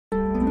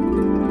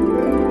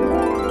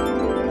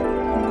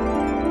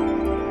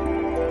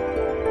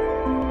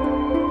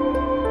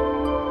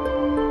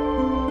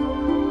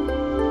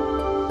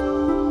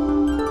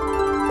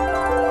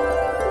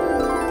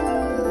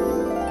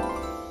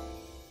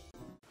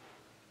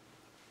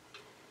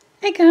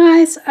Hey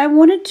guys, I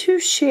wanted to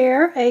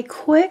share a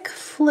quick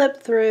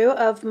flip through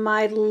of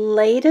my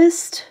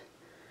latest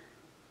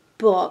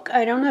book.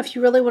 I don't know if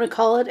you really want to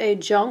call it a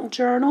junk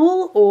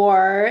journal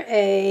or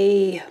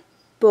a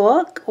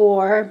book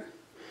or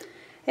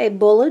a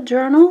bullet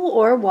journal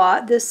or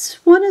what. This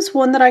one is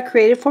one that I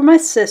created for my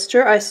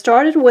sister. I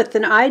started with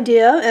an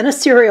idea in a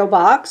cereal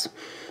box.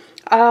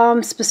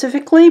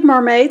 Specifically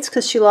mermaids,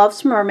 because she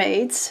loves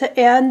mermaids,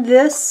 and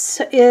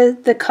this is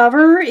the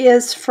cover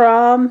is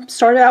from,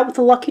 started out with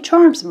the Lucky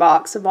Charms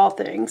box of all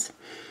things,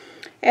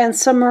 and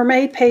some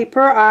mermaid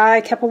paper.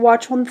 I kept a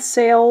watch on the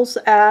sales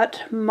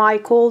at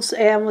Michael's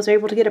and was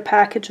able to get a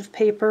package of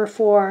paper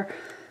for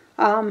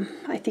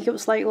I think it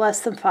was like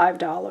less than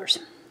 $5.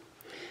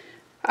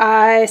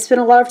 I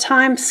spent a lot of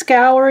time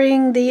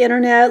scouring the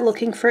internet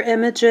looking for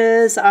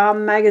images,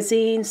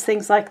 magazines,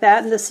 things like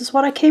that, and this is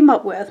what I came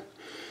up with.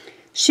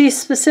 She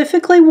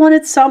specifically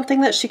wanted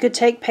something that she could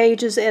take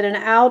pages in and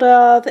out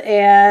of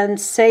and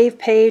save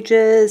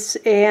pages,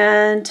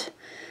 and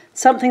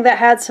something that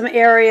had some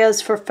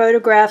areas for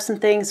photographs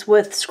and things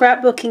with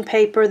scrapbooking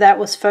paper that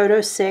was photo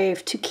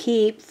safe to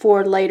keep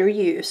for later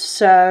use.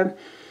 So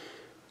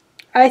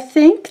I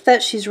think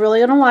that she's really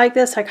going to like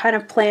this. I kind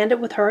of planned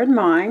it with her in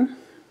mind.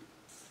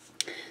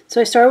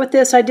 So I started with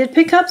this. I did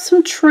pick up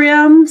some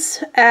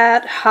trims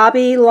at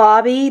Hobby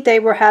Lobby. They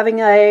were having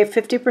a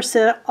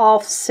 50%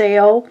 off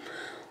sale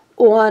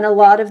on a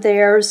lot of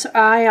theirs.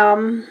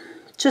 I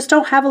just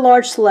don't have a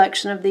large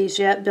selection of these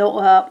yet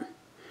built up.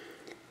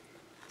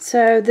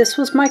 So this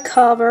was my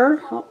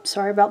cover. Oh,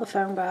 sorry about the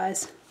phone,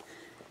 guys.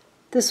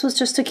 This was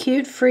just a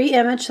cute free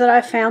image that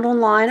I found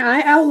online.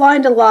 I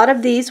outlined a lot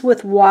of these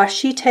with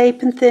washi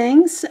tape and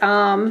things.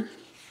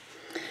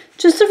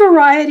 Just a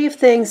variety of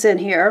things in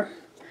here.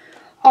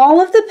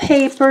 All of the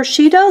paper,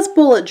 she does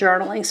bullet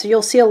journaling, so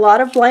you'll see a lot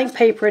of blank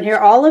paper in here.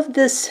 All of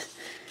this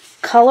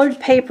colored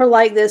paper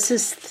like this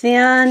is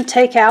thin,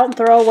 take out and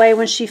throw away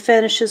when she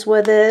finishes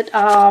with it.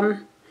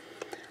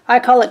 I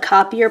call it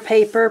copier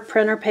paper,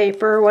 printer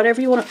paper,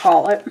 whatever you want to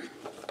call it.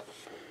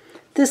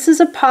 This is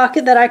a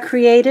pocket that I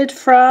created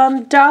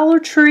from Dollar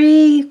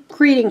Tree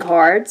greeting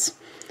cards.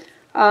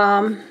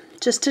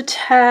 Just a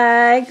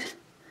tag.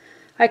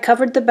 I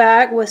covered the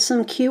back with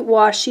some cute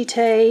washi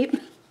tape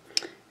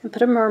and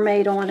put a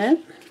mermaid on it.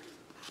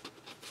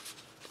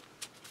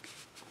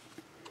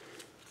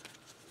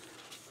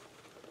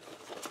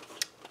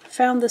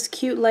 Found this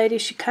cute lady.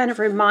 She kind of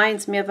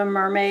reminds me of a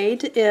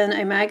mermaid in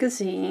a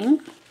magazine.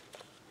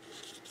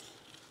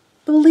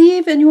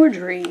 Believe in your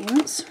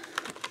dreams.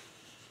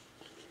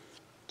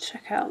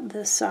 Check out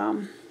this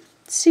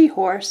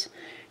seahorse.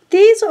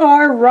 These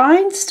are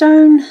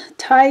rhinestone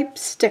type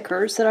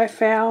stickers that I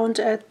found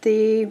at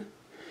in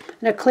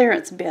a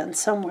clearance bin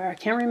somewhere. I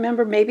can't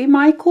remember, maybe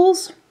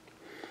Michael's.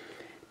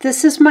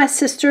 This is my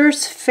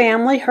sister's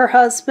family, her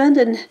husband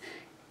and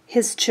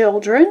his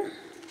children.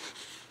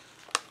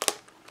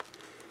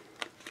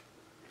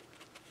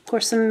 Of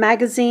course, some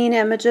magazine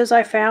images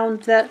I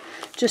found that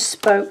just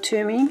spoke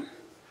to me.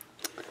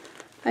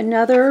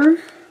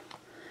 Another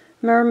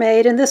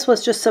mermaid, and this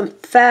was just some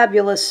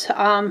fabulous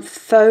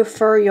faux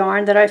fur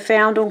yarn that I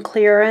found on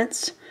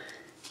clearance.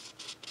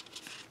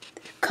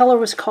 The color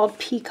was called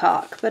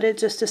Peacock, but it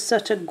just is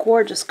such a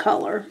gorgeous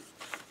color.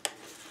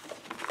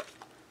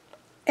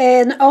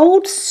 An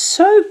old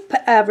soap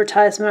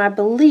advertisement, I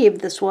believe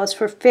this was,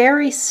 for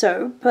Fairy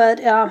soap, but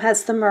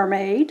has the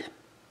mermaid.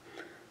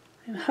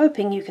 I'm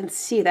hoping you can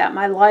see that.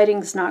 My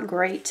lighting's not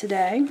great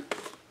today.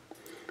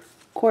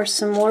 Of course,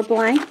 some more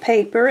blank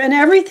paper, and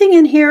everything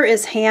in here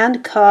is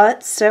hand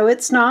cut, so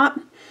it's not,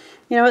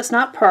 it's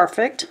not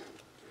perfect.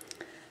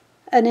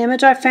 An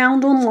image I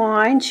found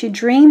online. She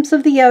dreams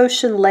of the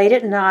ocean late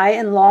at night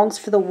and longs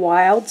for the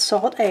wild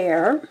salt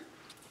air.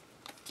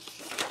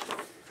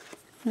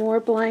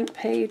 More blank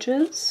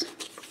pages.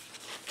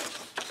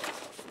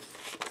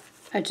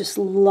 I just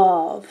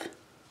love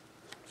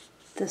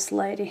this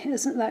lady.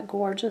 Isn't that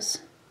gorgeous?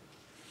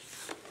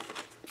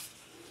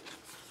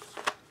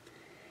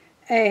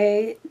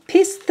 A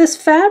piece, this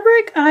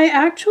fabric I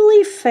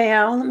actually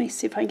found, let me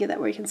see if I can get that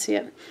where you can see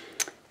it,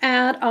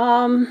 at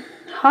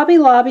Hobby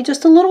Lobby,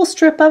 just a little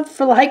strip of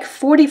for like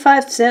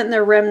 45 cents in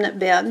their remnant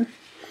bin.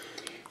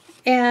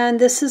 And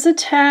this is a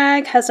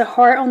tag, has a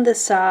heart on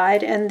this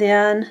side, and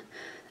then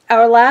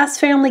our last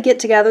family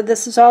get-together,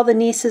 this is all the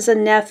nieces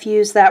and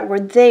nephews that were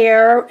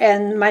there,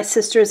 and my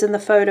sister's in the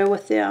photo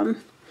with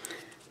them.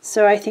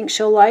 So I think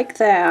she'll like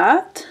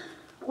that.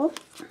 Whoop.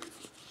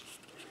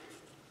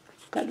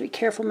 Got to be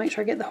careful, make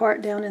sure I get the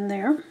heart down in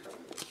there.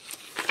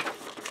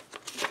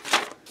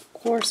 Of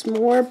course,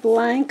 more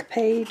blank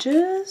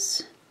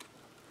pages.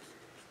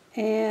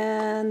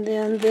 And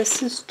then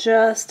this is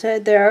just,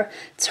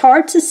 it's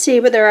hard to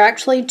see, but there are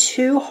actually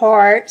two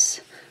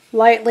hearts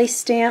lightly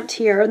stamped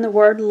here, and the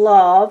word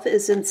love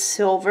is in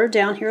silver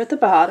down here at the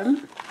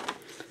bottom.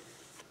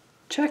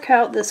 Check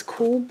out this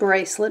cool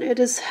bracelet. It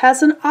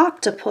has an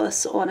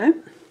octopus on it.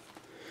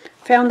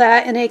 Found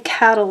that in a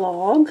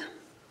catalog.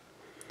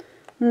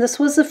 And this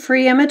was a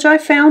free image I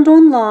found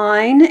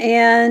online,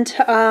 and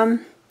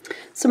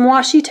Some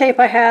washi tape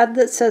I had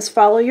that says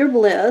Follow Your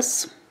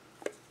Bliss.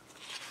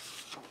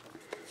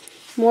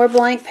 More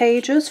blank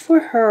pages for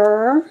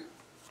her.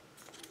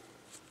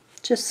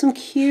 Just some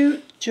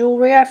cute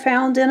jewelry I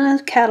found in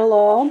a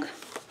catalog.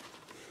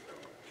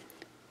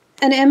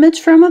 An image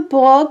from a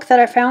book that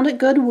I found at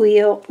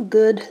Goodwill.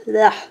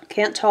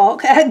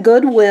 At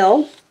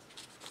Goodwill.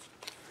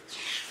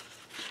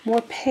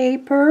 More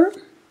paper.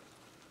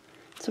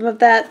 Some of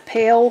that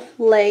pale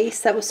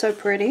lace that was so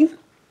pretty.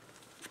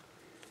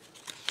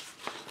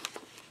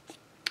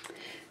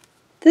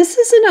 This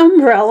is an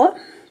umbrella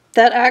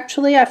that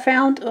actually I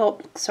found. Oh,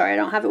 sorry, I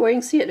don't have it where you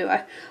can see it, do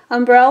I?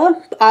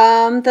 Umbrella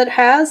that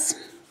has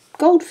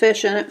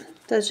goldfish in it.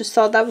 I just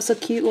thought that was a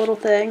cute little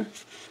thing.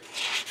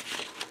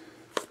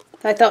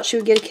 I thought she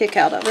would get a kick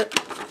out of it.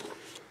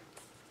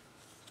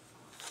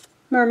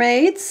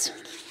 Mermaids.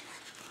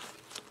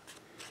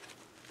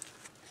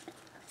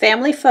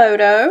 Family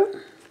photo.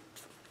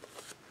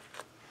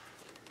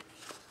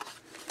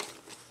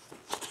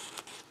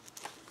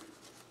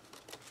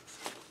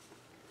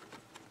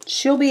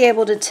 She'll be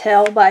able to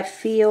tell by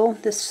feel.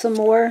 This is some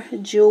more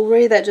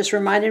jewelry that just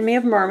reminded me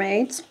of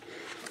mermaids.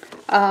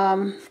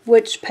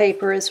 Which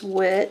paper is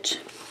which.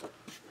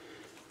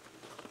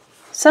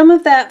 Some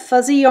of that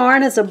fuzzy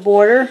yarn is a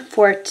border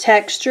for a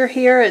texture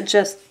here. It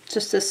just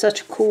is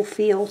such a cool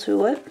feel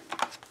to it.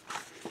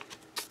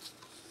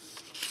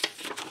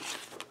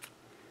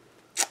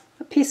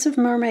 A piece of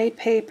mermaid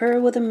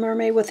paper with a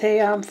mermaid with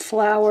a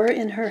flower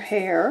in her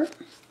hair.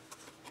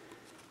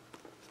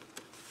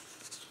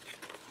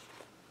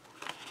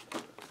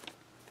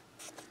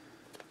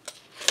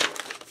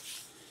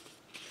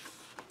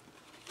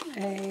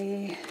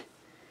 A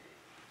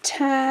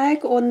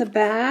tag on the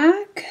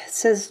back. It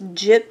says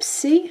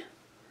Gypsy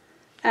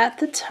at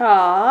the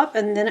top,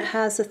 and then it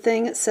has a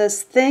thing that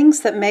says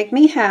Things That Make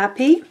Me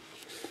Happy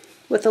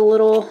with a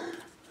little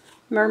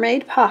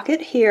mermaid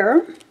pocket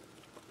here.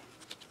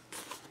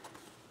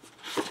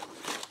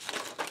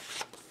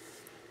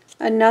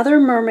 Another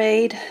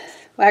mermaid,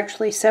 well,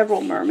 actually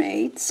several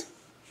mermaids.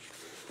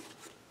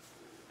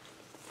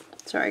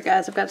 Sorry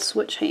guys, I've got to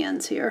switch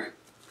hands here.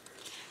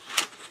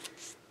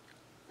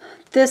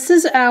 This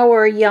is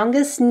our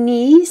youngest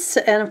niece,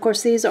 and of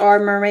course these are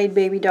mermaid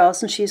baby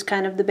dolls, and she's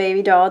kind of the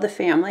baby doll of the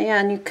family,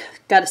 and you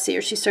got to see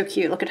her. She's so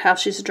cute. Look at how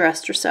she's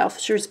dressed herself.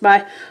 She's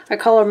by, I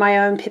call her my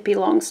own Pippi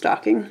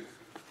Longstocking.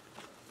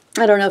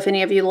 I don't know if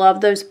any of you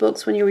loved those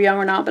books when you were young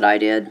or not, but I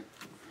did.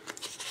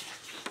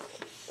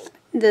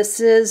 This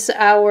is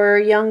our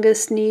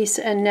youngest niece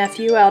and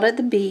nephew out at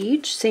the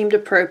beach. Seemed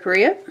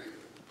appropriate.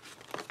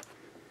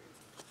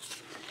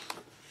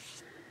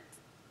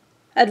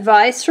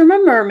 Advice from a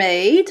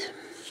mermaid.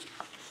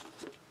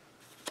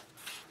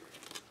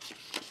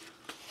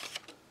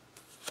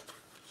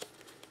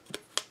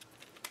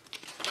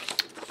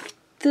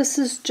 This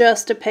is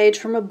just a page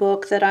from a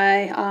book that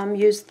I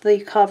used the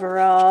cover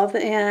of,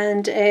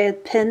 and a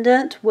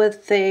pendant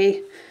with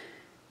the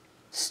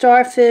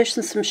starfish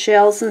and some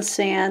shells and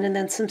sand, and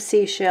then some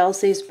seashells.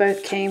 These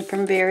both came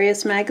from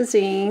various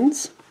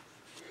magazines.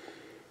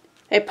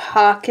 A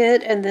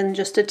pocket, and then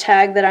just a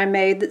tag that I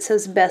made that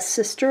says Best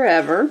Sister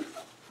Ever.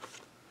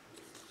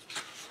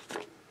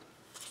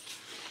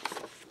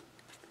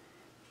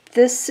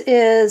 This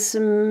is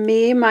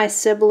me, my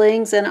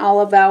siblings, and all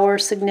of our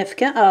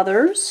significant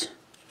others.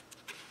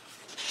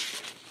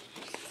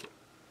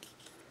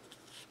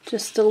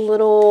 Just a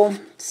little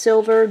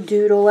silver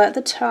doodle at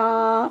the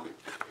top.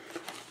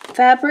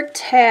 Fabric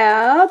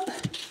tab.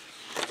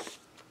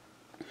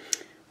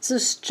 This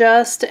is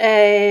just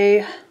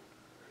a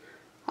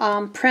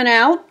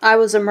printout. I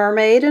was a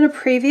mermaid in a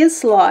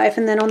previous life,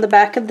 and then on the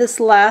back of this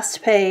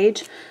last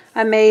page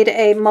I made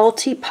a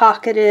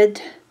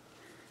multi-pocketed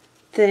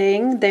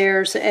thing.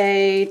 There's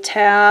a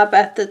tab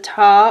at the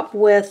top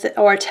with,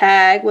 or a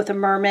tag with a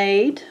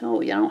mermaid.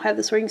 Oh, I don't have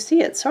this where you can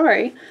see it,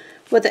 sorry.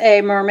 With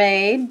a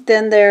mermaid.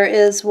 Then there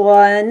is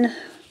one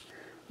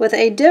with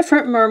a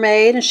different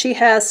mermaid, and she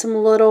has some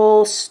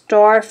little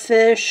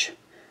starfish,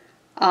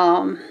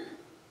 what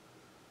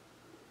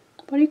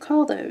do you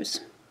call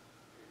those?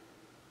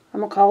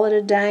 I'm gonna call it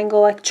a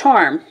dangle, like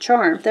charm,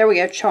 there we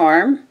go,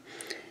 charm.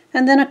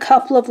 And then a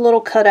couple of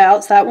little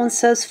cutouts. That one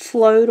says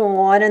float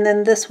on, and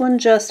then this one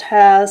just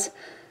has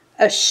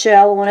a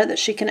shell on it that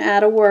she can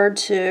add a word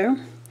to.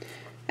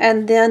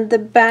 And then the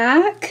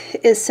back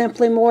is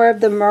simply more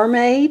of the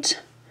mermaid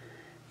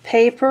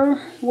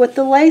paper with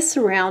the lace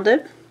around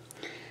it.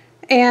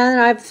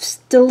 And I've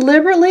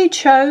deliberately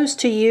chose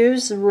to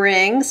use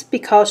rings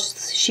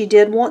because she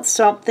did want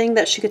something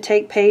that she could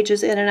take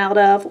pages in and out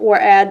of or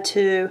add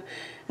to,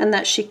 and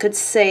that she could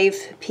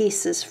save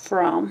pieces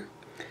from.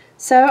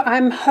 So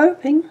I'm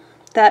hoping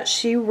that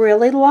she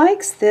really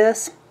likes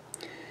this.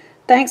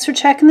 Thanks for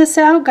checking this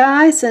out,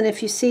 guys, and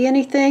if you see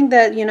anything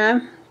that you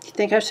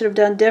think I should have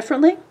done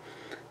differently,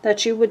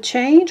 that you would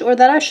change, or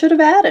that I should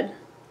have added,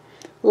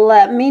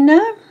 let me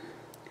know.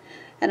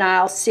 And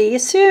I'll see you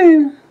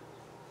soon.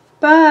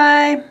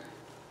 Bye.